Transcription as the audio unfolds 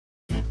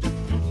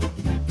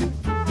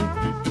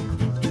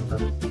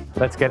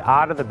let's get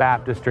out of the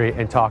baptistry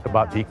and talk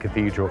about the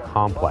cathedral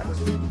complex.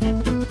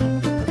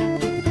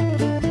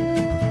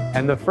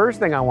 And the first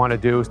thing I want to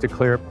do is to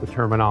clear up the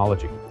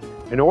terminology.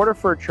 In order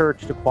for a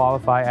church to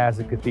qualify as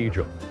a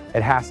cathedral,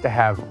 it has to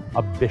have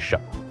a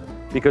bishop,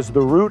 because the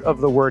root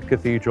of the word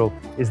cathedral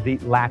is the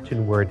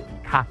Latin word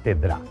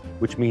cathedra,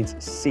 which means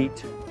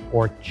seat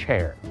or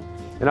chair.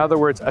 In other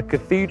words, a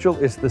cathedral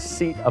is the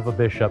seat of a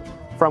bishop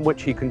from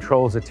which he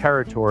controls a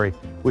territory,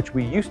 which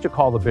we used to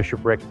call the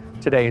bishopric.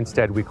 Today,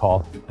 instead, we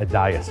call a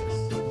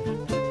diocese.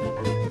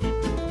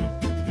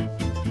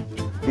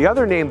 The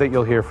other name that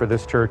you'll hear for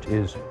this church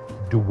is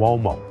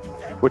duomo,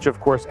 which of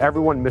course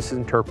everyone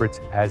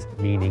misinterprets as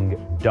meaning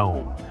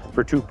dome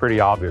for two pretty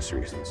obvious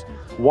reasons.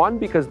 One,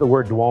 because the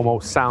word duomo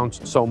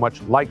sounds so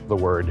much like the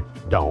word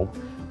dome,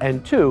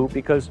 and two,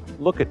 because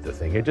look at the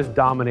thing, it just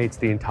dominates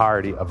the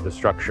entirety of the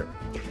structure.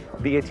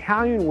 The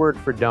Italian word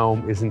for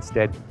dome is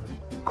instead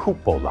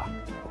cupola.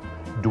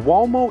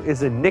 Duomo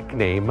is a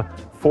nickname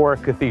for a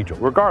cathedral,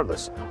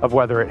 regardless of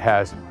whether it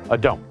has a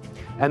dome.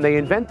 And they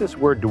invent this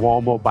word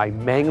duomo by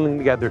mangling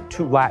together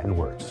two Latin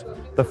words.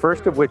 The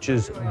first of which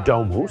is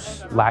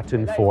domus,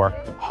 Latin for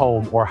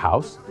home or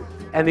house,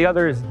 and the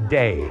other is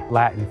Dei,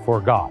 Latin for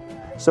God.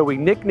 So we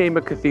nickname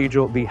a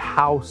cathedral the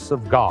house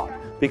of God,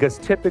 because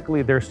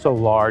typically they're so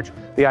large,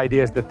 the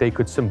idea is that they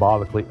could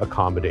symbolically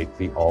accommodate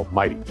the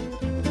Almighty.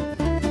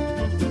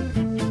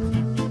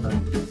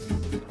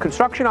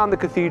 Construction on the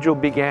cathedral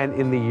began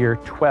in the year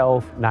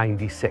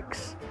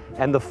 1296,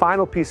 and the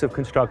final piece of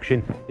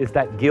construction is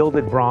that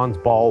gilded bronze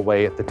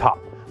ballway at the top,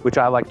 which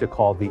I like to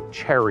call the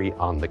cherry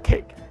on the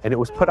cake. And it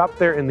was put up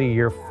there in the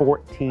year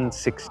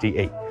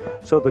 1468.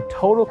 So the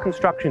total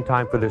construction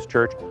time for this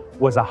church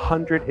was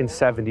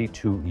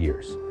 172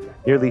 years.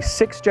 Nearly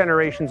 6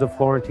 generations of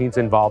Florentines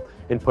involved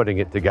in putting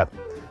it together.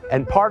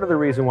 And part of the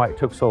reason why it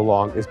took so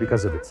long is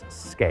because of its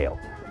scale.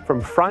 From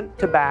front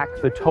to back,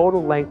 the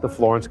total length of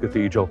Florence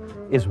Cathedral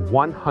is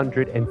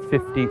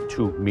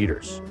 152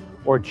 meters,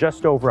 or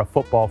just over a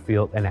football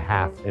field and a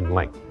half in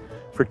length.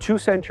 For 2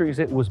 centuries,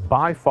 it was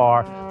by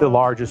far the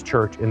largest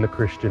church in the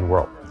Christian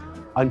world,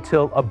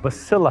 until a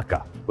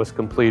basilica was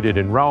completed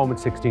in Rome in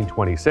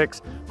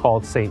 1626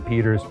 called St.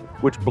 Peter's,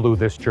 which blew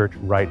this church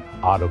right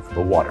out of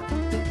the water.